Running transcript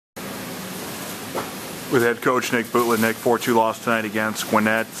with head coach Nick Bootland. Nick, 4-2 loss tonight against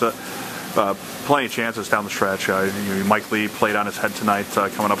Gwinnett. Plenty of chances down the stretch. Mike Lee played on his head tonight,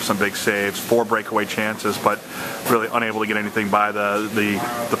 coming up with some big saves. 4 breakaway chances, but really unable to get anything by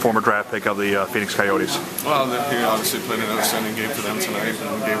the former draft pick of the Phoenix Coyotes. Well, he obviously played an outstanding game for them tonight,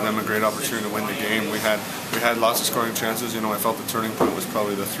 and gave them a great opportunity to win the game. We had lots of scoring chances. I felt the turning point was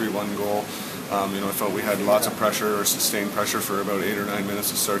probably the 3-1 goal. I felt we had lots of pressure, or sustained pressure, for about 8 or 9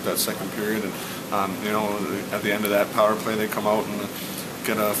 minutes to start that second period. And at the end of that power play, they come out and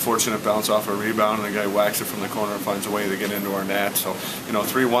get a fortunate bounce off a rebound, and the guy whacks it from the corner and finds a way to get into our net. So,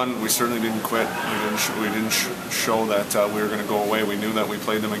 3-1, we certainly didn't quit. We didn't show that we were going to go away. We knew that we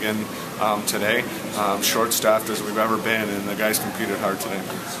played them again today, short-staffed as we've ever been, and the guys competed hard today.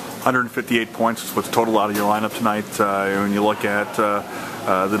 158 points is what's total out of your lineup tonight. When you look at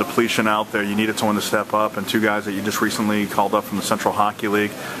the depletion out there, you needed someone to step up, and 2 guys that you just recently called up from the Central Hockey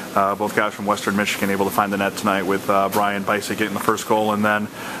League, both guys from Western Michigan, able to find the net tonight, with Brian Bicek getting the first goal, and then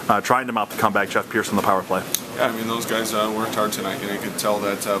trying to mount the comeback, Jeff Pierce on the power play. Yeah, those guys worked hard tonight. You could tell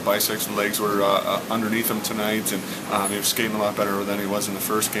that Bicek's legs were underneath him tonight, and he was skating a lot better than he was in the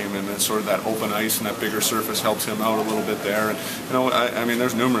first game, and then sort of that open ice and that bigger surface helps him out a little bit there. And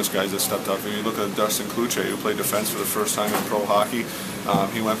there's numerous guys that stepped up. When you look at Dustin Kluche, who played defense for the first time in pro hockey,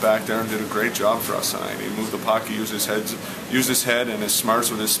 he went back there and did a great job for us tonight. He moved the puck, he used his head and his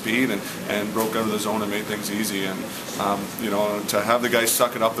smarts with his speed, and broke out of the zone and made things easy. And to have the guys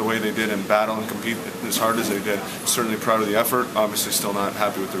suck it up the way they did and battle and compete as hard as they did, certainly proud of the effort. Obviously still not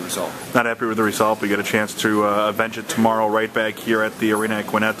happy with the result. Not happy with the result. We get a chance to avenge it tomorrow right back here at the arena at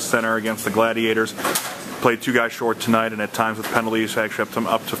Gwinnett Center against the Gladiators. Played 2 guys short tonight, and at times with penalties actually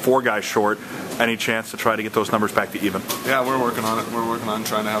up to 4 guys short. Any chance to try to get those numbers back to even? Yeah, we're working on it. We're working on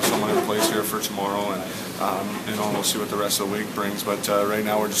trying to have someone in place here for tomorrow, and we'll see what the rest of the week brings. But right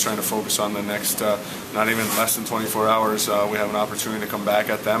now we're just trying to focus on the next, not even less than 24 hours. We have an opportunity to come back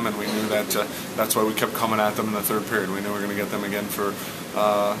at them, and we knew that that's why we kept coming at them in the third period. We knew we were going to get them again for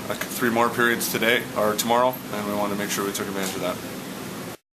 3 more periods today or tomorrow, and we wanted to make sure we took advantage of that.